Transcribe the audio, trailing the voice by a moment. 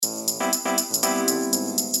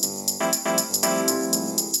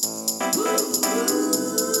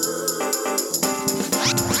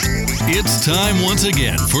time once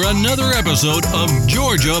again for another episode of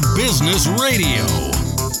Georgia Business Radio.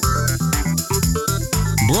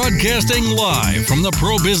 Broadcasting live from the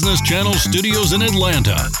Pro Business Channel studios in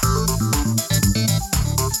Atlanta.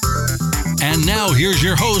 And now here's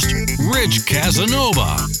your host, Rich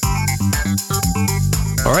Casanova.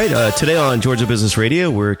 All right, today on Georgia Business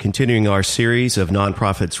Radio, we're continuing our series of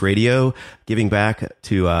Nonprofits Radio, giving back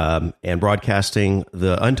to and broadcasting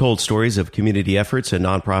the untold stories of community efforts and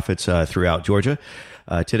nonprofits throughout Georgia.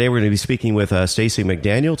 Today, we're going to be speaking with Stacey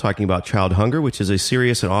McDaniel, talking about child hunger, which is a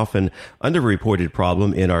serious and often underreported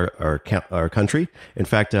problem in our country. In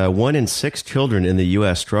fact, 1 in 6 children in the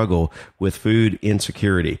U.S. struggle with food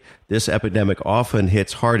insecurity. This epidemic often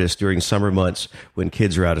hits hardest during summer months when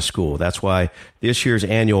kids are out of school. That's why this year's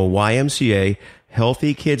annual YMCA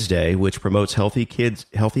Healthy Kids Day, which promotes healthy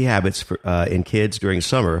habits in kids during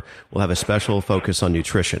summer, will have a special focus on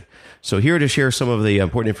nutrition. So here to share some of the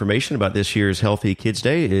important information about this year's Healthy Kids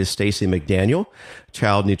Day is Stacey McDaniel,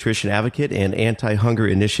 child nutrition advocate and anti-hunger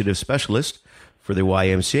initiative specialist for the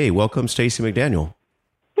YMCA. Welcome, Stacey McDaniel.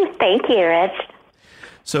 Thank you, Rich.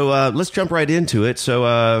 So let's jump right into it.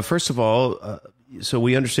 So first of all, so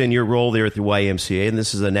we understand your role there at the YMCA, and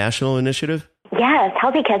this is a national initiative? Yes,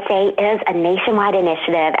 Healthy Kids Day is a nationwide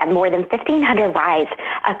initiative at more than 1,500 Ys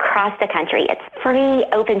across the country. It's free,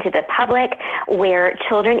 open to the public, where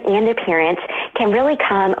children and their parents can really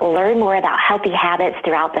come learn more about healthy habits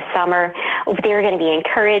throughout the summer. They're going to be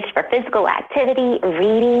encouraged for physical activity,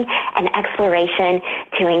 reading, and exploration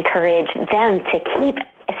to encourage them to keep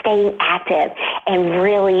staying active and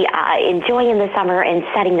really enjoying the summer and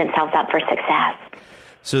setting themselves up for success.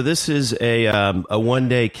 So this is a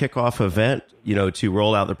one-day kickoff event, to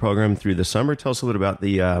roll out the program through the summer. Tell us a little about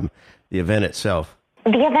the event itself.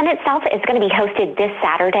 The event itself is going to be hosted this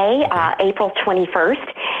Saturday, April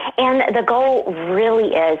 21st, and the goal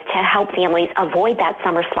really is to help families avoid that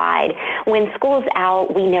summer slide. When school's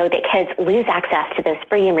out, we know that kids lose access to those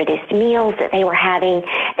free and reduced meals that they were having.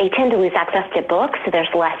 They tend to lose access to books, so there's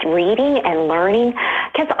less reading and learning.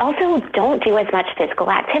 Kids also don't do as much physical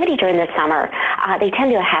activity during the summer. They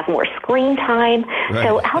tend to have more screen time. Right.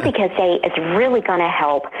 So Healthy Kids Day is really going to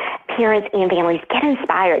help parents and families get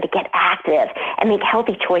inspired to get active and make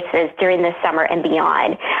healthy choices during the summer and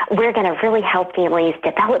beyond. We're going to really help families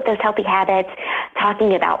develop those healthy habits,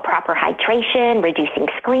 talking about proper hydration, reducing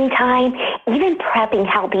screen time, even prepping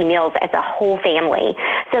healthy meals as a whole family.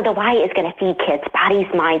 So the Y is going to feed kids' bodies,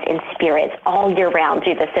 minds, and spirits all year round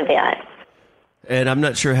through this event. And I'm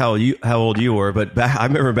not sure how old you were, but I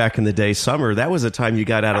remember back in the day, summer, that was a time you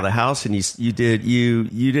got out of the house and you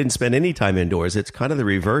didn't spend any time indoors. It's kind of the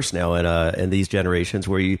reverse now in these generations,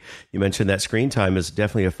 where you mentioned that screen time is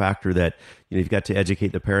definitely a factor that you've got to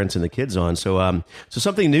educate the parents and the kids on. So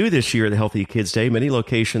something new this year at the Healthy Kids Day, many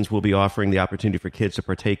locations will be offering the opportunity for kids to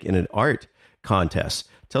partake in an art contest.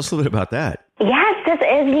 Tell us a little bit about that. Yes, this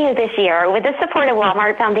is new this year. With the support of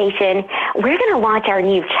Walmart Foundation, we're going to launch our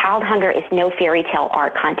new Child Hunger is No Fairy Tale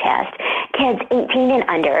art contest. Kids 18 and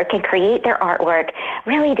under can create their artwork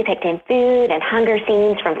really depicting food and hunger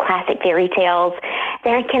scenes from classic fairy tales.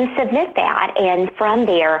 They can submit that, and from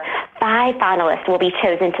there, 5 finalists will be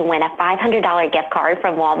chosen to win a $500 gift card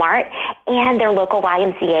from Walmart, and their local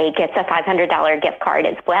YMCA gets a $500 gift card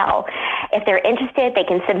as well. If they're interested, they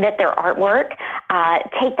can submit their artwork,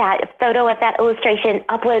 take that photo of that illustration,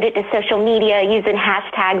 upload it to social media using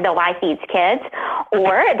hashtag #TheYFeedsKids,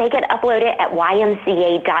 or they can upload it at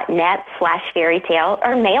ymca.net/fairytale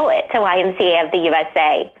or mail it to YMCA of the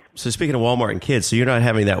USA. So speaking of Walmart and kids, so you're not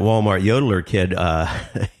having that Walmart yodeler kid.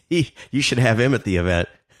 You should have him at the event.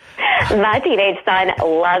 My teenage son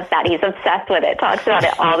loves that. He's obsessed with it, talks about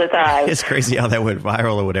it all the time. It's crazy how that went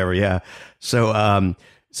viral or whatever, yeah. So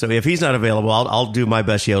if he's not available, I'll do my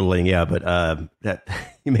best yodeling, yeah, but that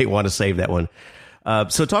you may want to save that one.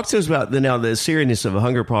 So talk to us about the seriousness of a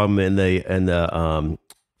hunger problem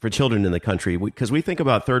for children in the country, because we think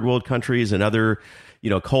about third world countries and other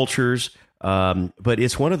cultures, but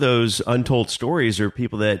it's one of those untold stories or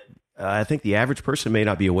people that I think the average person may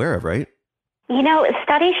not be aware of, right?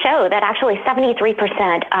 Studies show that actually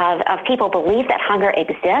 73% of people believe that hunger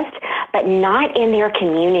exists, but not in their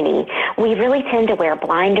community. We really tend to wear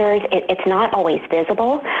blinders. It's not always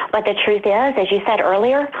visible, but the truth is, as you said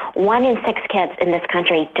earlier, 1 in 6 kids in this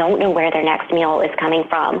country don't know where their next meal is coming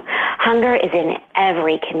from. Hunger is in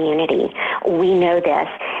every community. We know this,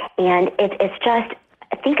 and it's just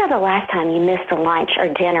think of the last time you missed a lunch or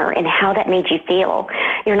dinner and how that made you feel.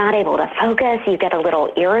 You're not able to focus. You get a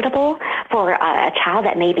little irritable for a child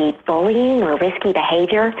that may be bullying or risky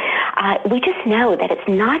behavior. we just know that it's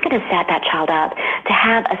not going to set that child up to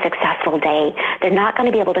have a successful day. They're not going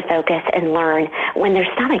to be able to focus and learn when their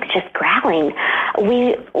stomach's just growling.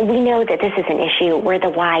 We know that this is an issue where the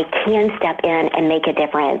Y can step in and make a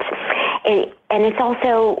difference. And it's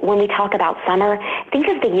also, when we talk about summer, think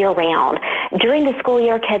of the year round. During the school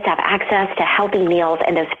year, kids have access to healthy meals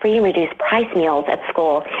and those free and reduced price meals at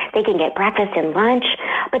school. They can get breakfast and lunch.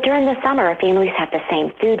 But during the summer, families have the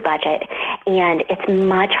same food budget, and it's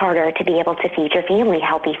much harder to be able to feed your family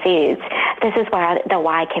healthy foods. This is where the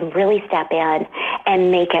Y can really step in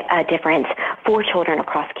and make a difference for children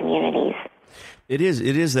across communities. It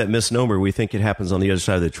is that misnomer. We think it happens on the other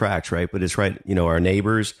side of the tracks, right? But it's right, our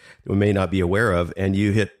neighbors we may not be aware of. And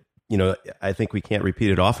you hit, I think we can't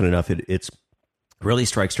repeat it often enough. It's really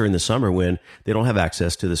strikes during the summer when they don't have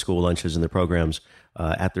access to the school lunches and the programs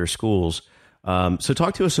at their schools. So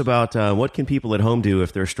talk to us about what can people at home do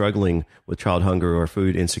if they're struggling with child hunger or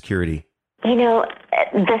food insecurity?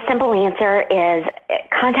 The simple answer is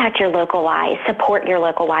contact your local Y, support your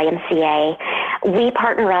local YMCA. We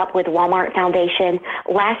partner up with Walmart Foundation.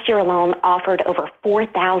 Last year alone offered over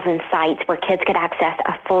 4,000 sites where kids could access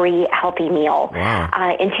a free healthy meal.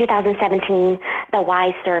 Wow. In 2017, the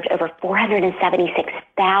Y served over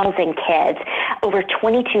 476,000 kids, over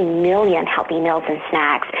 22 million healthy meals and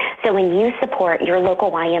snacks. So when you support your local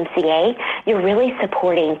YMCA, you're really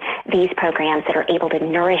supporting these programs that are able to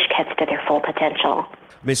nourish kids to their full potential.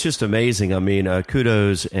 It's just amazing.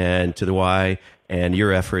 Kudos and to the Y and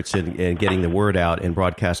your efforts in getting the word out and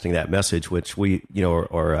broadcasting that message, which we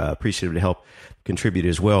are appreciative to help contribute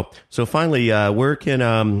as well. So finally, where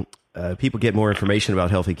can people get more information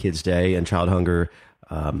about Healthy Kids Day and child hunger?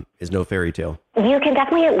 Is no fairy tale. You can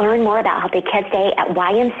definitely learn more about Healthy Kids Day at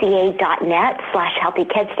ymca.net/Healthy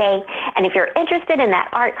Kids Day. And if you're interested in that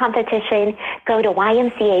art competition, go to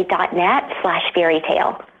ymca.net/fairy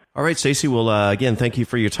tale. All right, Stacey. Well, again, thank you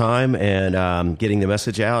for your time and getting the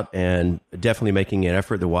message out and definitely making an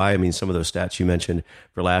effort. The Y, some of those stats you mentioned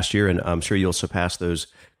for last year, and I'm sure you'll surpass those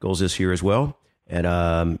goals this year as well. And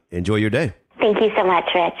enjoy your day. Thank you so much,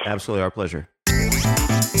 Rich. Absolutely, our pleasure.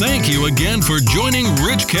 Thank you again for joining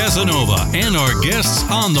Rich Casanova and our guests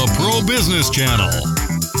on the Pro Business Channel.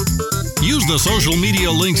 Use the social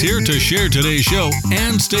media links here to share today's show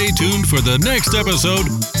and stay tuned for the next episode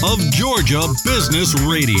of Georgia Business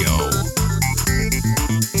Radio.